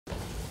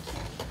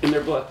In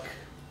their book,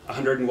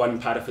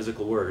 101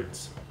 Pataphysical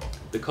Words,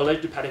 the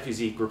Collège de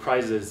Pataphysique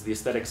reprises the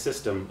aesthetic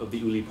system of the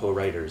Ouspepo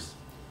writers,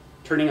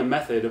 turning a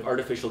method of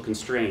artificial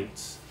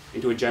constraints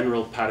into a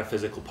general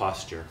pataphysical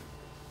posture.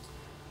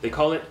 They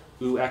call it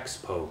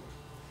Ouspepo,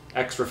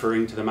 x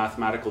referring to the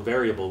mathematical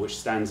variable which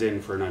stands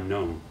in for an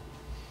unknown.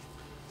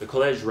 The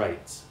Collège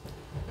writes,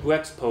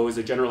 Ouspepo is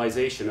a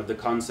generalization of the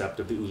concept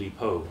of the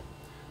Ouspepo.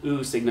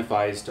 Ou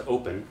signifies to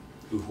open,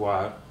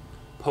 ouvrir,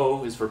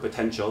 po is for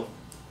potential,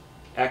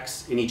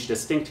 x in each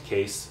distinct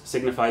case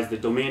signifies the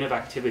domain of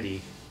activity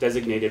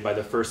designated by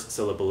the first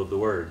syllable of the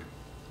word.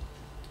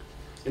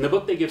 In the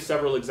book they give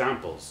several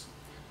examples.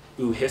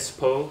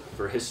 Hispo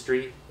for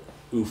history,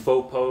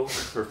 Fopo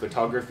for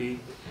photography,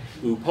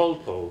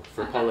 Polpo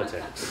for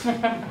politics.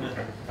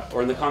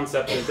 Or in the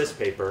concept of this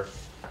paper,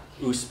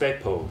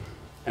 Ouspepo,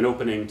 an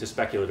opening to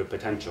speculative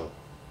potential.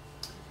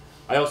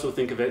 I also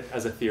think of it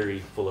as a theory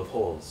full of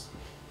holes.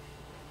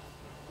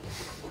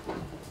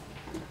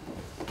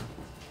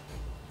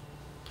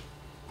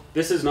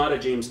 This is not a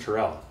James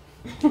Turrell,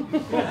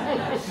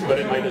 but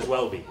it might as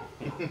well be.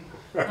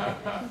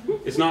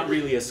 It's not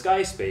really a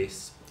sky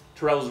space.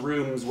 Turrell's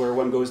room's where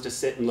one goes to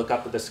sit and look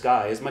up at the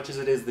sky, as much as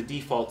it is the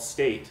default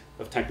state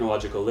of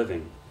technological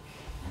living.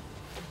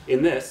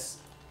 In this,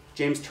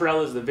 James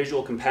Turrell is the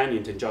visual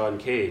companion to John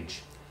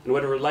Cage, and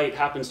whatever light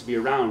happens to be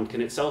around can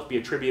itself be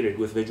attributed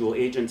with visual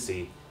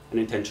agency and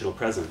intentional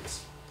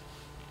presence.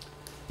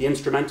 The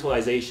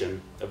instrumentalization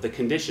of the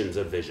conditions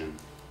of vision,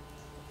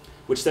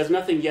 which says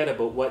nothing yet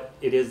about what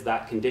it is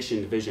that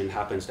conditioned vision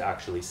happens to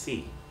actually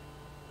see.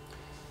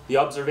 The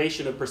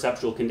observation of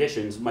perceptual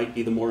conditions might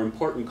be the more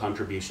important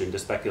contribution to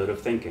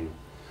speculative thinking,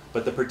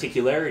 but the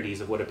particularities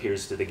of what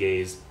appears to the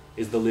gaze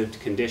is the lived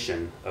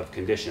condition of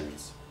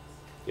conditions.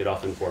 It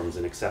often forms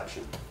an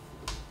exception.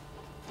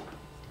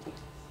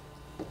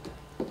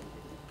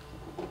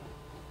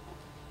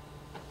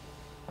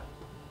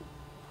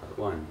 Part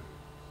 1.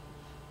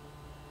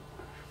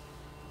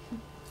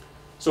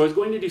 So I was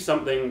going to do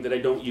something that I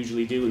don't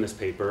usually do in this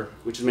paper,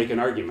 which is make an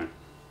argument.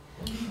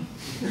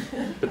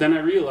 But then I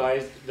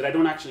realized that I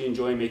don't actually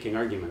enjoy making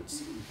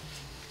arguments.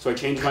 So I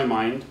changed my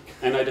mind,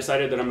 and I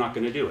decided that I'm not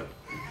going to do it.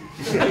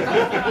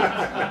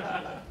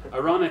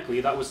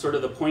 Ironically, that was sort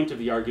of the point of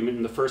the argument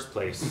in the first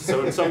place.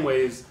 So in some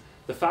ways,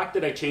 the fact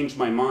that I changed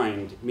my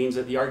mind means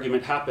that the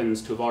argument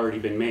happens to have already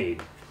been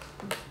made,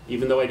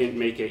 even though I didn't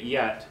make it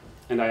yet,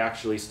 and I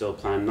actually still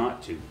plan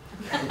not to.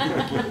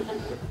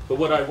 But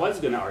what I was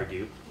going to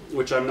argue,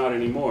 which I'm not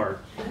anymore,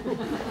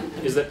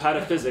 is that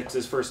pataphysics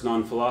is first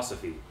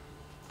non-philosophy.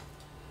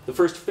 The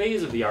first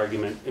phase of the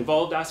argument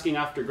involved asking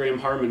after Graham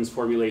Harman's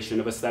formulation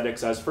of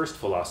aesthetics as first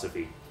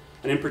philosophy,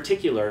 and in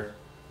particular,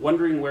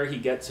 wondering where he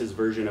gets his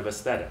version of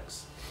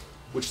aesthetics,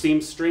 which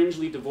seems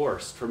strangely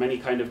divorced from any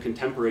kind of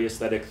contemporary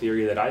aesthetic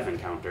theory that I've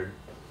encountered.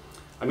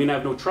 I mean, I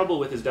have no trouble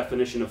with his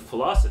definition of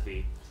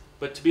philosophy,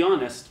 but to be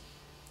honest,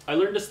 I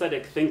learned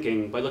aesthetic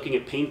thinking by looking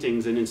at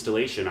paintings and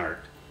installation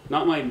art,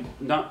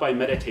 not by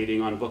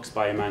meditating on books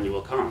by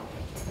Immanuel Kant.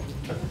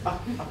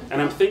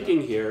 And I'm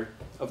thinking here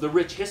of the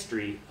rich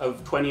history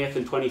of 20th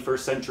and 21st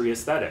century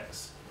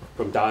aesthetics,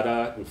 from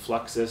Dada and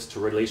Fluxus to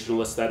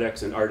relational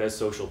aesthetics and art as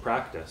social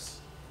practice.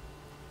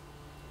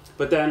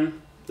 But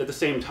then, at the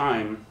same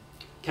time,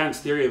 Kant's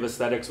theory of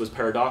aesthetics was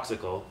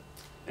paradoxical,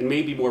 and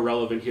may be more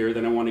relevant here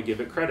than I want to give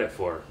it credit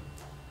for,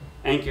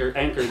 anchored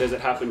as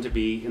it happened to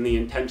be in the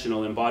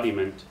intentional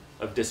embodiment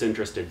of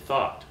disinterested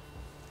thought,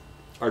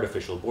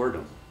 artificial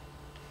boredom.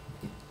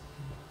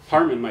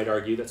 Harman might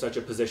argue that such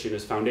a position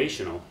is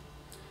foundational,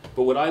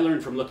 but what I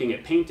learned from looking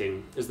at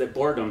painting is that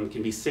boredom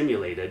can be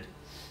simulated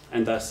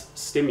and thus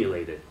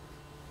stimulated.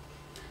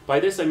 By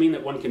this I mean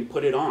that one can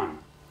put it on,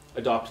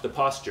 adopt the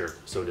posture,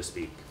 so to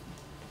speak.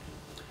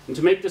 And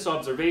to make this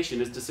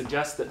observation is to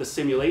suggest that the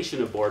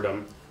simulation of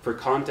boredom for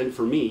Kant and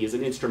for me is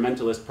an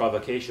instrumentalist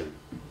provocation.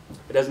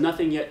 It has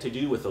nothing yet to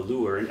do with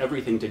allure and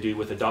everything to do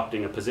with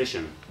adopting a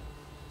position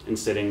and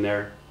sitting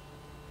there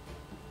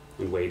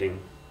and waiting.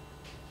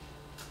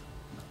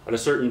 At a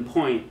certain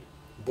point,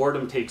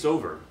 boredom takes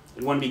over,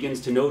 and one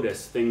begins to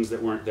notice things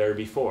that weren't there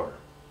before.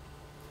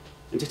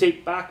 And to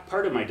take back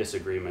part of my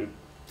disagreement,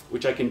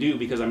 which I can do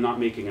because I'm not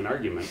making an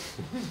argument,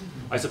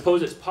 I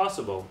suppose it's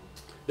possible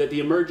that the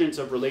emergence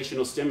of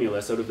relational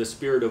stimulus out of the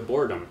spirit of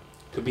boredom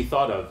could be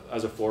thought of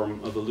as a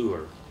form of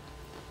allure,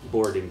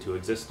 bored into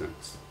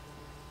existence.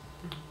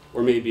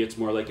 Or maybe it's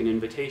more like an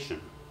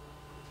invitation.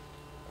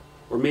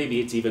 Or maybe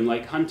it's even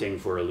like hunting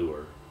for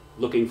allure,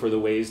 looking for the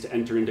ways to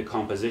enter into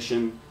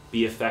composition,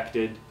 be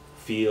affected,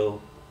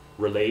 feel,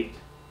 relate.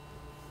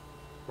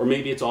 Or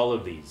maybe it's all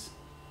of these,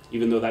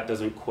 even though that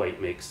doesn't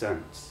quite make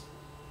sense.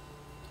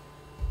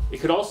 It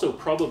could also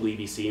probably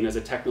be seen as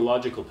a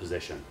technological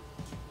position,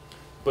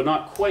 but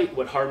not quite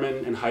what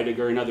Harman and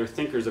Heidegger and other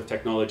thinkers of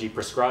technology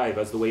prescribe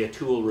as the way a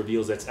tool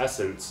reveals its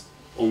essence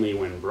only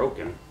when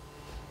broken.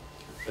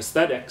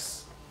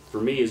 Aesthetics, for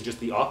me, is just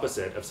the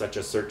opposite of such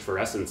a search for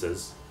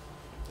essences.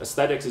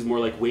 Aesthetics is more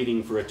like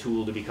waiting for a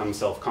tool to become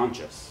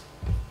self-conscious.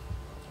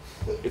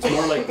 It's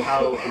more like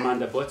how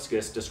Amanda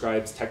Butskis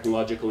describes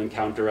technological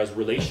encounter as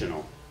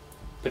relational,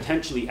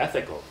 potentially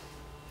ethical,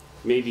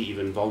 maybe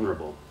even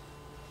vulnerable.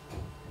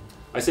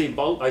 I say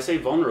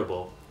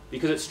vulnerable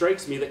because it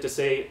strikes me that to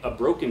say a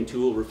broken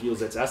tool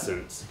reveals its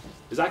essence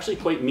is actually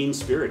quite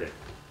mean-spirited.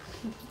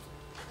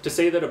 To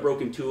say that a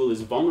broken tool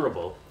is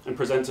vulnerable and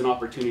presents an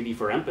opportunity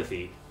for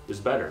empathy is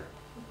better.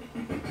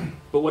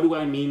 But what do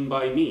I mean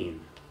by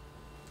mean?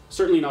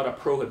 Certainly not a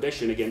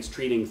prohibition against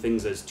treating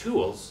things as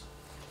tools,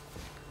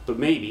 but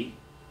maybe,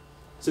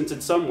 since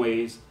in some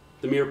ways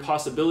the mere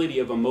possibility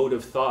of a mode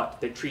of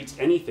thought that treats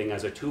anything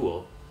as a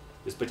tool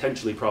is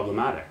potentially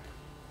problematic.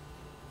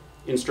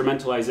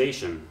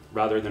 Instrumentalization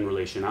rather than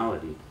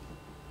relationality.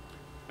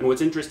 And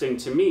what's interesting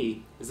to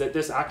me is that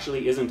this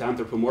actually isn't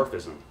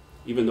anthropomorphism,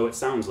 even though it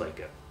sounds like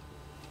it.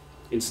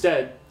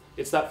 Instead,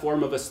 it's that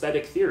form of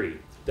aesthetic theory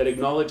that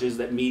acknowledges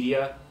that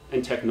media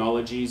and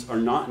technologies are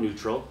not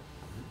neutral,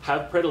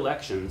 have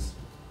predilections,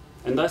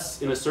 and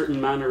thus, in a certain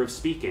manner of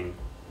speaking,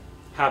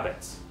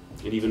 habits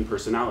and even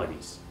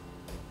personalities.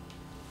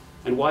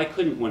 And why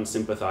couldn't one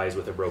sympathize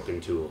with a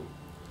broken tool,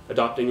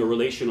 adopting a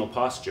relational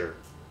posture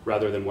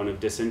rather than one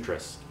of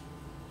disinterest?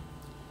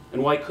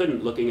 And why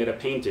couldn't looking at a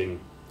painting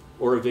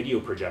or a video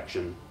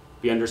projection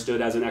be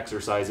understood as an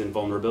exercise in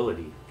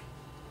vulnerability,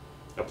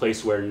 a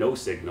place where no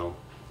signal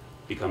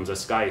becomes a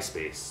sky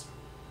space?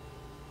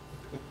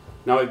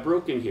 Now, I've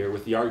broken here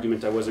with the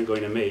argument I wasn't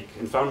going to make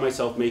and found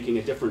myself making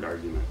a different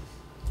argument,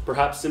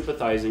 perhaps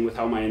sympathizing with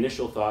how my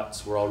initial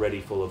thoughts were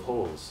already full of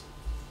holes.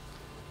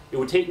 It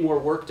would take more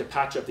work to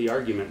patch up the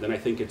argument than I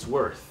think it's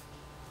worth,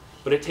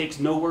 but it takes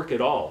no work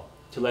at all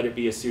to let it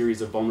be a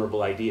series of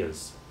vulnerable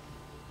ideas.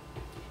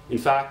 In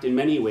fact, in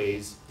many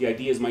ways, the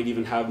ideas might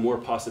even have more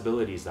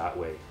possibilities that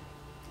way,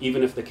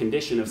 even if the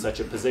condition of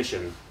such a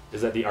position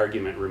is that the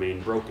argument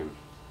remain broken.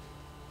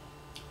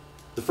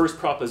 The first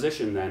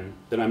proposition, then,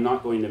 that I'm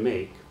not going to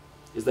make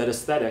is that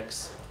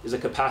aesthetics is a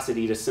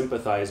capacity to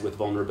sympathize with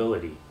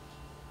vulnerability,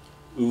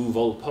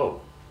 Ouspepo,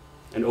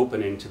 an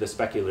opening to the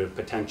speculative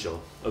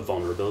potential of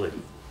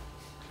vulnerability.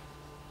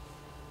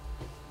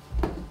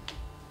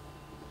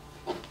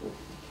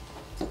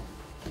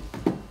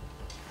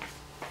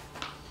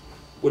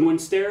 When one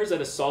stares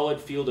at a solid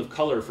field of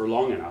color for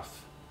long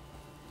enough,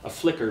 a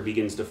flicker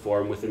begins to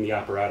form within the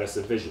apparatus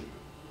of vision.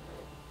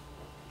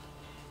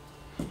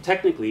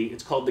 Technically,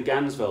 it's called the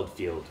Ganzfeld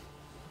field,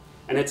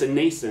 and it's a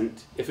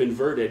nascent, if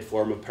inverted,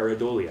 form of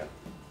pareidolia.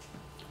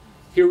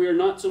 Here we are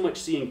not so much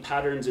seeing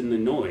patterns in the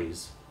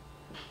noise,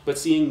 but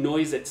seeing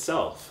noise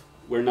itself,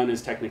 where none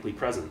is technically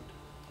present.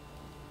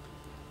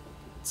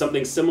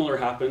 Something similar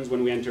happens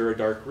when we enter a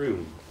dark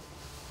room.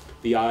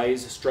 The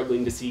eyes,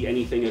 struggling to see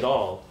anything at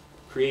all,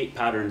 create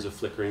patterns of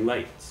flickering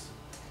lights.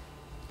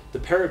 The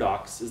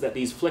paradox is that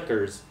these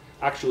flickers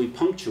actually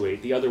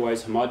punctuate the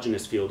otherwise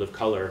homogeneous field of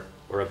color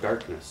or of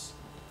darkness,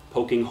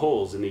 poking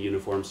holes in the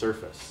uniform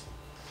surface.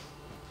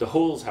 The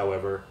holes,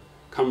 however,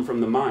 come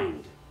from the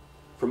mind,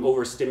 from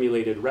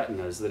overstimulated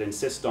retinas that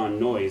insist on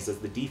noise as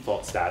the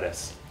default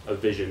status of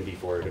vision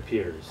before it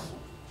appears.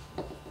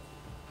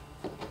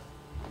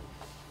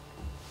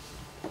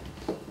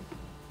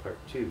 Part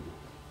 2.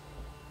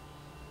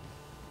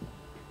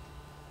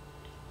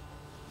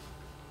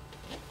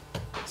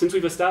 Since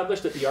we've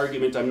established that the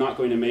argument I'm not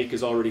going to make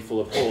is already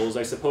full of holes,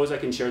 I suppose I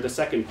can share the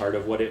second part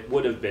of what it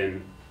would have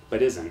been,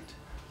 but isn't,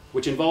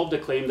 which involved a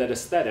claim that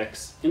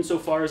aesthetics,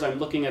 insofar as I'm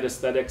looking at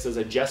aesthetics as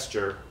a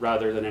gesture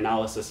rather than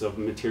analysis of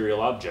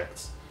material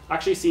objects,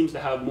 actually seems to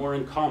have more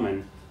in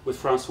common with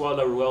François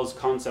Laruelle's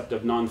concept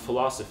of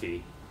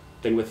non-philosophy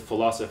than with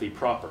philosophy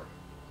proper.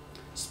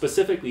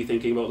 Specifically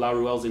thinking about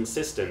Laruelle's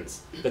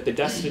insistence that the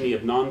destiny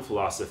of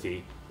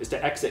non-philosophy is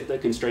to exit the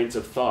constraints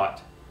of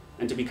thought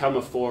and to become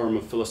a form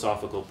of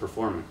philosophical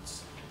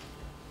performance.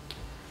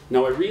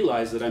 Now, I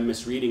realize that I'm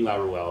misreading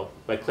Laruelle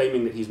by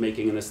claiming that he's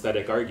making an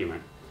aesthetic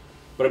argument,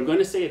 but I'm going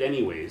to say it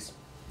anyways,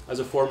 as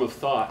a form of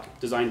thought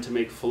designed to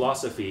make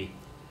philosophy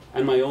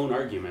and my own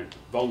argument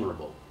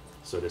vulnerable,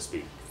 so to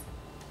speak.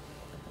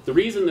 The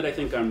reason that I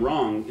think I'm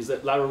wrong is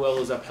that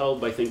Laruelle is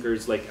upheld by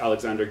thinkers like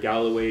Alexander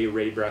Galloway,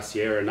 Ray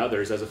Brassiere, and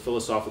others as a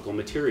philosophical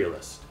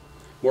materialist,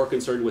 more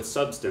concerned with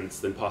substance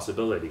than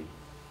possibility.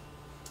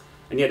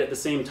 And yet at the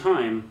same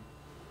time,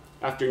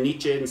 after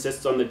Nietzsche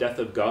insists on the death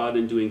of God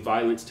and doing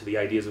violence to the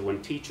ideas of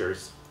one's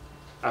teachers,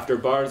 after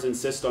Barthes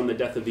insists on the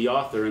death of the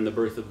author and the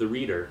birth of the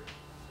reader,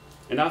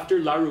 and after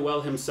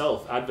Laruelle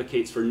himself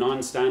advocates for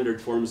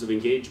non-standard forms of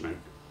engagement,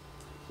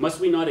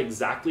 must we not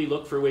exactly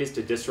look for ways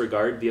to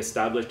disregard the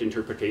established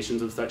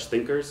interpretations of such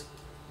thinkers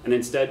and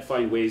instead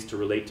find ways to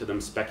relate to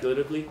them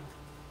speculatively?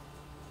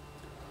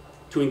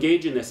 To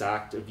engage in this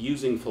act of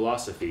using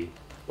philosophy,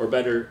 or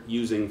better,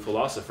 using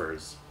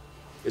philosophers,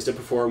 is to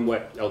perform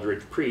what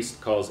Eldridge Priest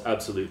calls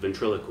absolute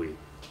ventriloquy.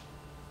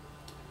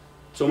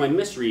 So my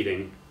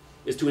misreading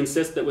is to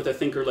insist that with a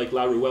thinker like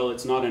Laruelle,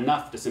 it's not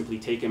enough to simply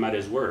take him at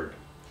his word.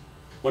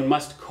 One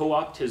must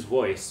co-opt his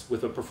voice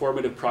with a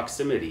performative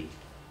proximity,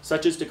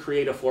 such as to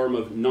create a form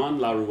of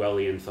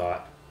non-Laruellian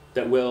thought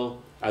that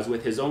will, as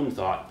with his own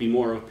thought, be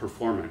more of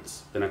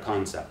performance than a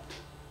concept.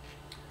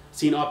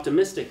 Seen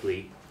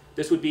optimistically,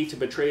 this would be to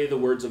betray the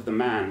words of the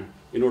man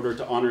in order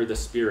to honor the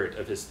spirit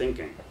of his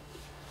thinking,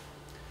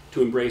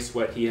 to embrace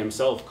what he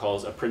himself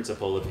calls a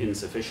principle of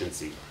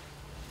insufficiency.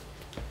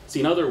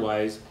 Seen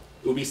otherwise,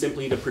 it would be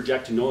simply to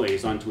project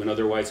noise onto an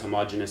otherwise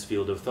homogeneous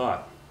field of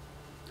thought.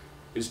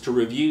 It is to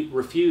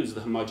refuse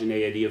the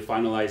homogeneity of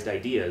finalized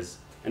ideas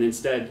and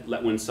instead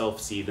let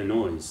oneself see the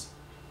noise.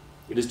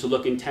 It is to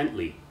look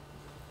intently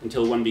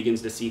until one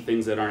begins to see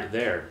things that aren't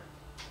there,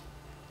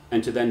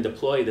 and to then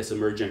deploy this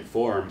emergent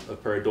form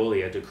of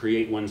pareidolia to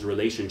create one's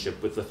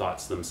relationship with the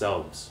thoughts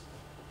themselves.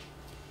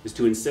 It is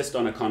to insist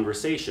on a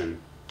conversation,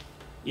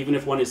 even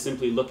if one is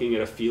simply looking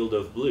at a field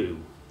of blue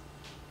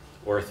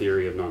or a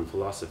theory of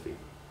non-philosophy.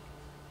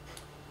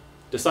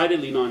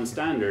 Decidedly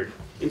non-standard,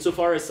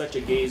 insofar as such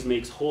a gaze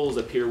makes holes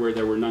appear where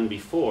there were none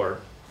before,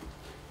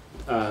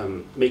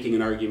 making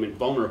an argument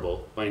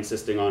vulnerable by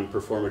insisting on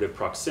performative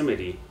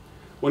proximity,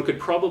 one could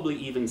probably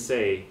even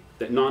say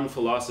that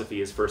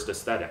non-philosophy is first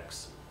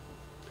aesthetics.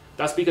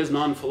 That's because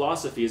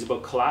non-philosophy is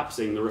about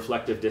collapsing the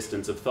reflective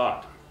distance of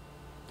thought.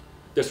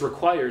 This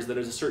requires that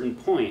at a certain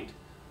point,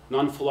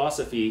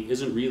 non-philosophy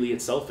isn't really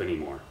itself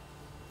anymore,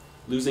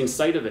 losing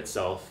sight of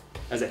itself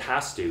as it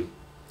has to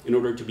in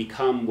order to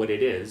become what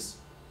it is,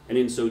 and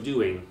in so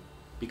doing,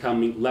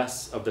 becoming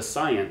less of the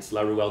science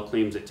Laruelle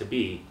claims it to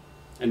be,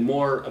 and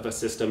more of a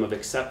system of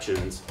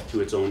exceptions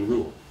to its own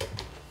rule.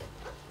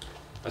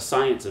 A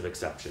science of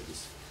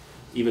exceptions,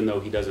 even though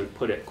he doesn't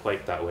put it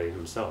quite that way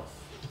himself.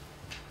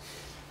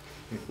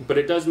 But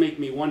it does make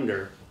me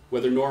wonder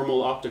whether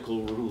normal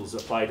optical rules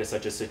apply to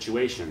such a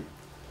situation,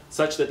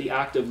 such that the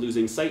act of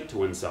losing sight to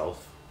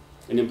oneself,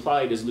 and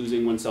implied as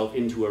losing oneself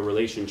into a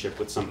relationship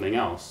with something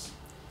else,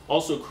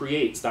 also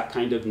creates that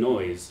kind of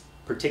noise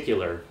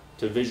particular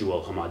to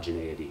visual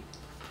homogeneity.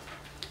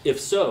 If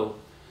so,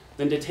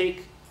 then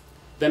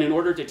in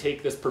order to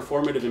take this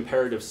performative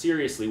imperative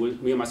seriously,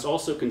 we must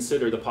also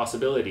consider the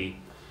possibility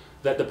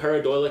that the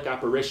pareidoilic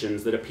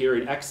apparitions that appear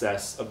in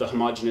excess of the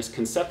homogeneous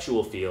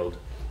conceptual field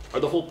are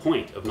the whole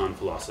point of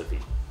non-philosophy.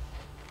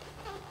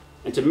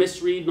 And to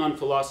misread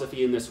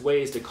non-philosophy in this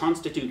way is to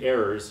constitute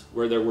errors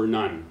where there were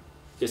none,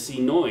 to see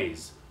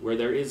noise where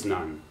there is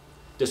none,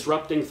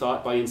 disrupting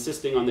thought by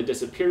insisting on the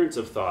disappearance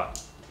of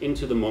thought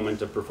into the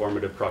moment of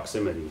performative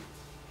proximity.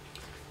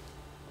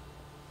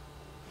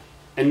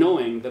 And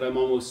knowing that I'm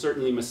almost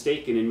certainly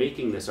mistaken in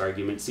making this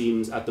argument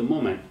seems, at the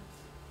moment,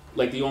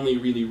 like the only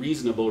really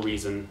reasonable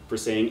reason for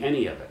saying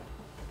any of it.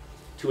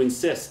 To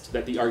insist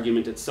that the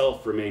argument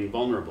itself remain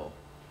vulnerable.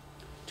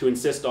 To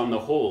insist on the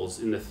holes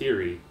in the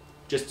theory,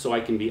 just so I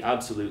can be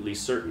absolutely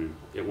certain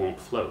it won't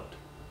float.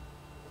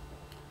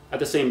 At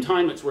the same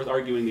time, it's worth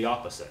arguing the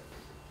opposite.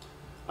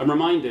 I'm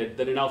reminded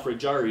that in Alfred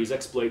Jarry's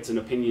Exploits and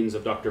Opinions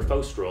of Dr.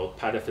 Faustrol,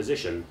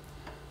 pataphysician,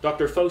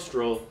 Dr.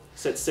 Faustrol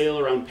sets sail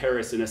around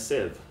Paris in a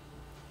sieve,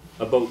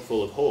 a boat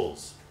full of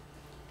holes,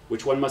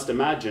 which one must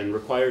imagine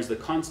requires the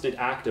constant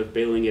act of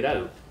bailing it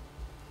out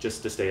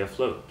just to stay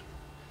afloat.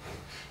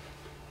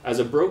 As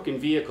a broken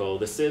vehicle,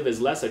 the sieve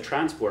is less a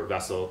transport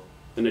vessel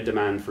than a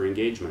demand for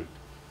engagement.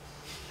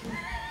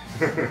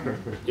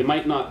 It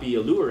might not be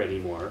a lure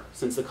anymore,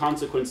 since the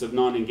consequence of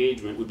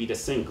non-engagement would be to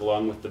sink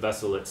along with the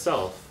vessel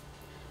itself,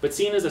 but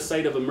seen as a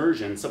site of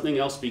immersion, something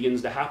else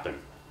begins to happen.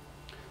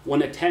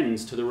 One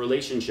attends to the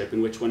relationship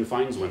in which one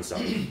finds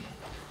oneself,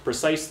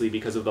 precisely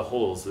because of the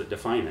holes that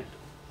define it.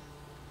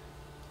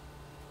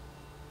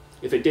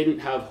 If it didn't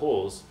have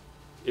holes,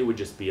 it would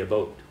just be a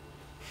boat.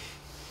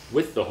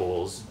 With the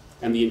holes,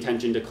 and the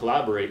intention to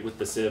collaborate with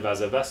the sieve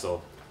as a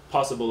vessel,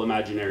 possible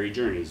imaginary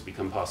journeys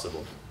become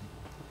possible.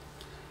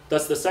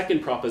 Thus, the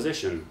second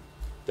proposition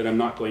that I'm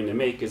not going to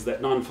make is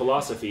that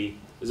non-philosophy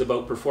is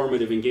about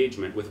performative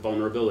engagement with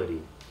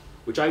vulnerability,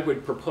 which I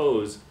would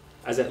propose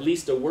as at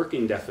least a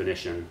working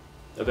definition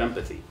of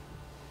empathy.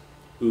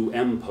 Ou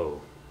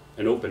empo,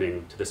 an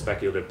opening to the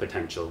speculative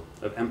potential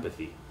of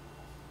empathy.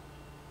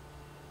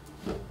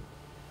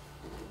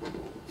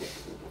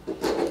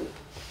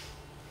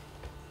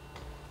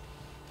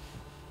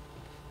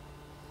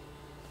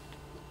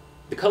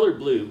 The color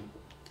blue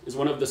is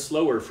one of the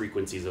slower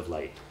frequencies of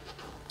light,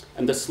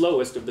 and the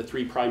slowest of the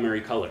three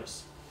primary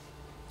colors.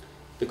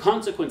 The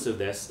consequence of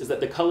this is that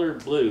the color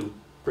blue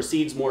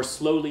proceeds more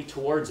slowly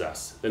towards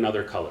us than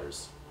other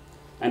colors,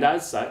 and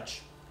as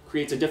such,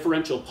 creates a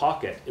differential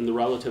pocket in the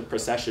relative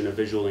procession of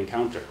visual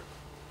encounter.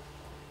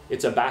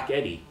 It's a back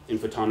eddy in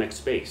photonic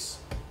space,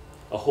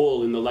 a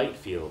hole in the light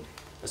field,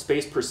 a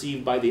space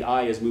perceived by the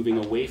eye as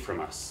moving away from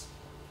us.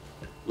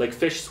 Like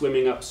fish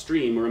swimming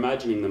upstream or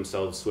imagining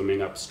themselves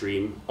swimming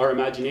upstream, our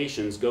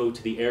imaginations go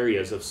to the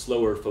areas of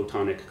slower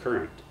photonic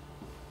current.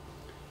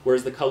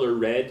 Whereas the color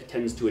red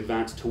tends to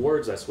advance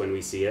towards us when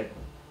we see it,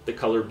 the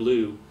color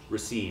blue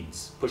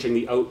recedes, pushing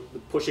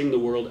the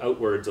world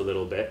outwards a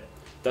little bit,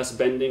 thus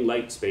bending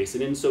light space,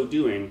 and in so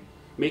doing,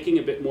 making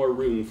a bit more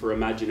room for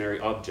imaginary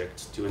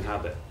objects to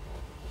inhabit.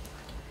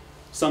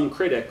 Some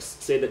critics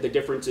say that the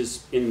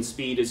difference in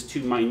speed is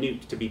too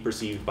minute to be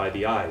perceived by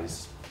the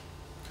eyes.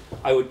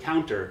 I would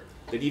counter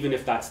that even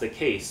if that's the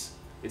case,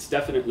 it's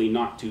definitely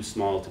not too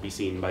small to be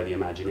seen by the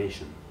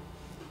imagination.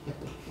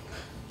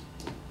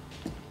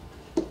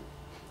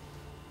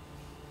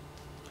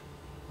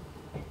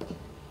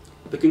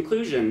 The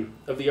conclusion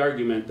of the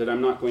argument that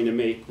I'm not going to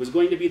make was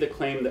going to be the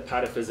claim that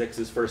pataphysics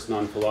is first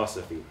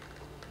non-philosophy.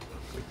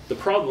 The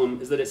problem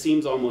is that it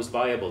seems almost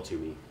viable to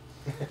me,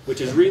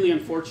 which is really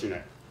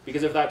unfortunate,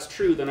 because if that's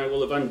true, then I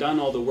will have undone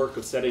all the work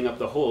of setting up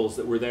the holes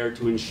that were there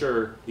to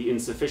ensure the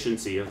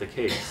insufficiency of the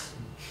case.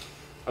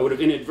 I would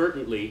have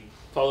inadvertently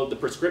followed the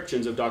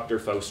prescriptions of Dr.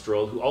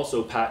 Faustrol, who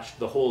also patched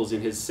the holes in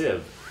his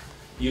sieve,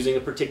 using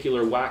a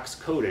particular wax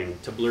coating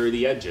to blur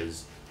the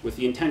edges, with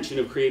the intention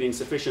of creating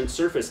sufficient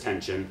surface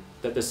tension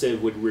that the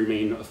sieve would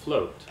remain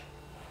afloat.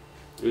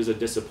 It was a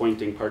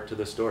disappointing part to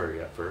the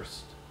story at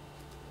first.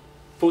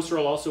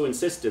 Faustrol also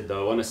insisted,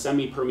 though, on a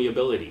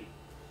semi-permeability,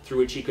 through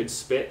which he could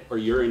spit or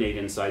urinate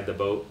inside the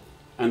boat,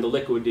 and the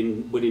liquid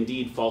would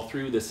indeed fall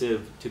through the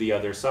sieve to the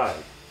other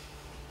side.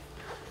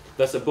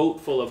 Thus, a boat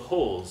full of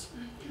holes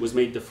was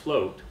made to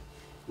float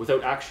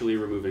without actually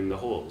removing the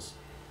holes.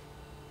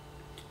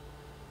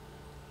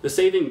 The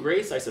saving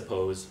grace, I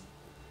suppose,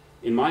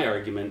 in my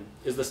argument,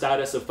 is the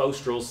status of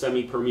Faustrol's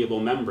semi-permeable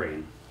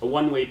membrane, a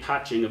one-way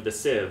patching of the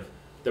sieve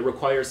that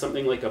requires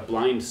something like a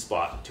blind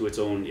spot to its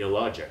own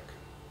illogic,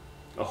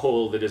 a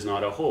hole that is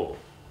not a hole,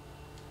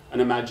 an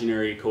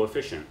imaginary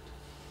coefficient,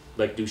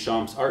 like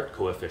Duchamp's art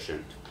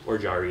coefficient or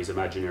Jarry's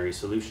imaginary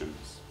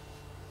solutions.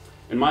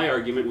 And my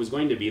argument was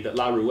going to be that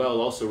Laruelle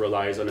also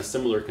relies on a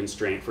similar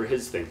constraint for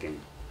his thinking.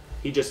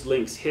 He just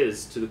links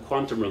his to the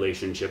quantum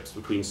relationships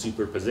between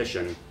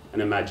superposition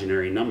and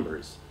imaginary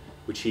numbers,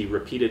 which he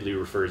repeatedly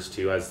refers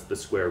to as the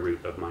square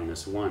root of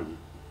 -1.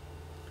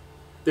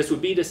 This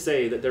would be to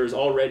say that there is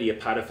already a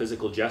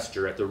pataphysical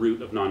gesture at the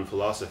root of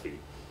non-philosophy,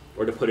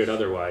 or to put it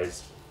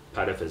otherwise,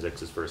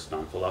 pataphysics is first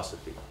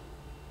non-philosophy.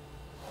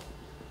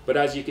 But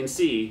as you can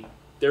see,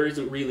 there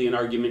isn't really an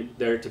argument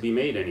there to be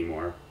made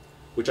anymore,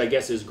 which I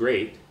guess is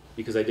great,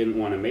 because I didn't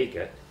want to make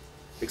it,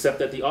 except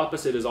that the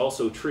opposite is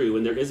also true,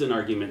 and there is an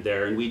argument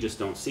there, and we just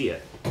don't see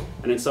it.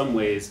 And in some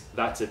ways,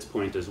 that's its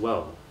point as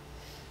well.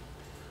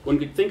 One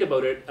could think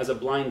about it as a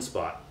blind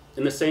spot,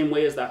 in the same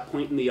way as that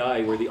point in the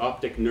eye where the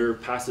optic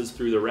nerve passes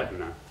through the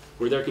retina,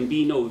 where there can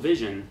be no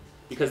vision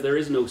because there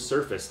is no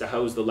surface to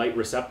house the light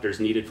receptors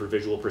needed for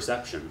visual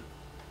perception.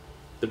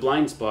 The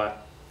blind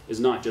spot is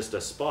not just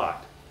a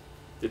spot,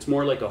 it's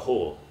more like a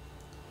hole,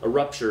 a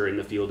rupture in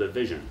the field of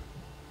vision.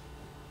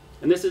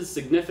 And this is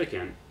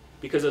significant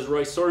because, as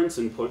Roy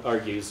Sorensen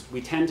argues,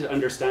 we tend to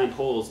understand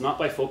holes not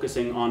by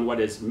focusing on what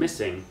is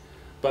missing,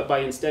 but by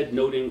instead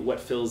noting what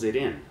fills it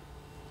in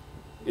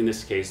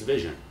this case,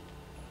 vision.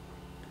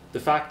 The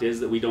fact is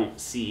that we don't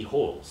see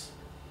holes.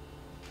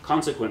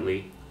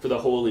 Consequently, for the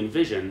hole in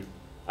vision,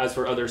 as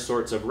for other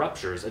sorts of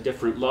ruptures, a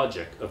different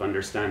logic of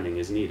understanding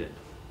is needed.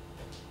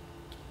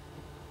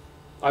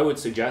 I would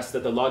suggest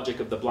that the logic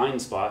of the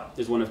blind spot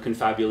is one of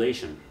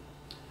confabulation,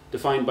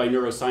 defined by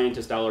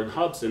neuroscientist Allard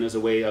Hobson as a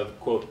way of,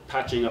 quote,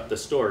 patching up the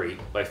story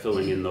by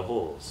filling in the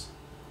holes.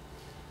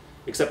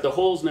 Except the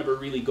holes never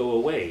really go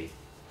away,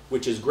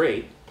 which is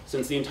great,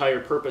 since the entire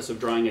purpose of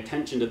drawing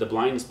attention to the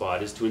blind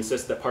spot is to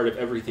insist that part of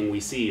everything we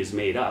see is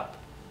made up,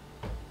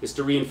 is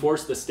to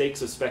reinforce the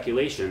stakes of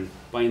speculation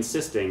by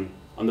insisting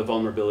on the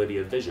vulnerability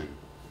of vision.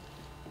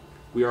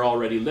 We are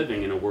already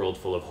living in a world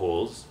full of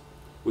holes,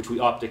 which we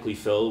optically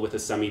fill with a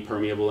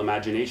semi-permeable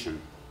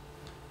imagination.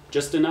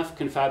 Just enough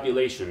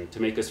confabulation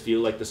to make us feel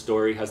like the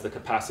story has the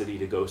capacity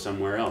to go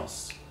somewhere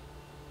else.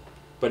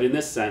 But in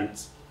this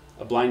sense,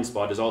 a blind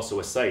spot is also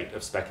a site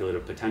of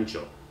speculative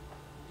potential.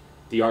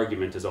 The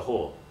argument is a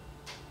whole,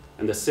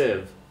 and the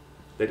sieve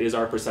that is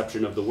our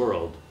perception of the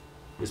world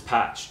is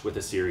patched with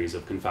a series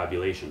of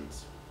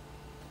confabulations.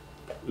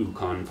 U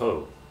Con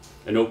Po,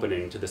 an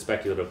opening to the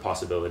speculative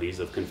possibilities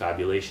of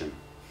confabulation,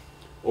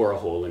 or a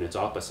hole in its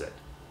opposite.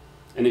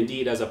 And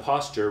indeed, as a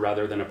posture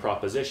rather than a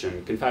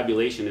proposition,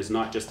 confabulation is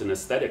not just an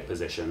aesthetic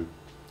position,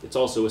 it's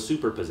also a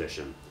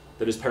superposition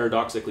that is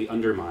paradoxically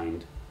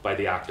undermined by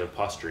the act of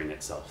posturing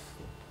itself.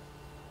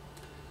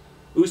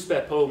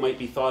 Ouspepo might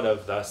be thought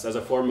of, thus, as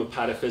a form of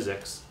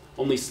pataphysics,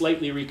 only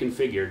slightly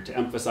reconfigured to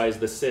emphasize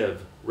the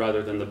sieve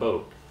rather than the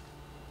boat.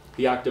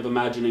 The act of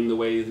imagining the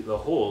way the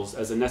holes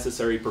as a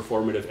necessary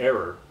performative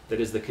error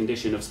that is the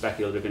condition of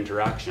speculative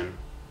interaction,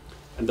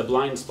 and the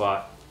blind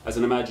spot as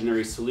an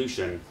imaginary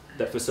solution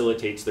that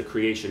facilitates the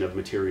creation of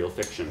material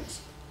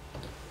fictions.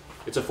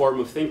 It's a form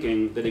of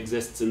thinking that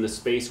exists in the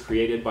space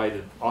created by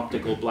the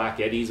optical black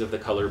eddies of the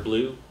color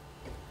blue,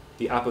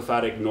 the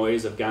apophatic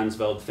noise of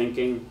Ganzfeld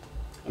thinking,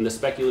 and the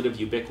speculative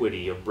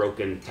ubiquity of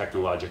broken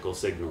technological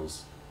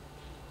signals.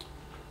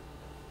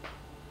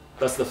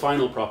 Thus, the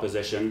final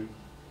proposition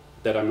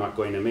that I'm not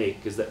going to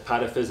make is that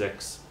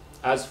pataphysics,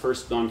 as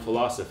first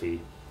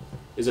non-philosophy,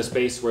 is a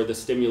space where the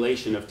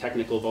stimulation of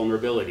technical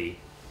vulnerability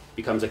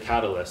becomes a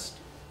catalyst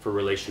for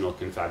relational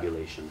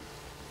confabulation.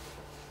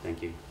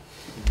 Thank you.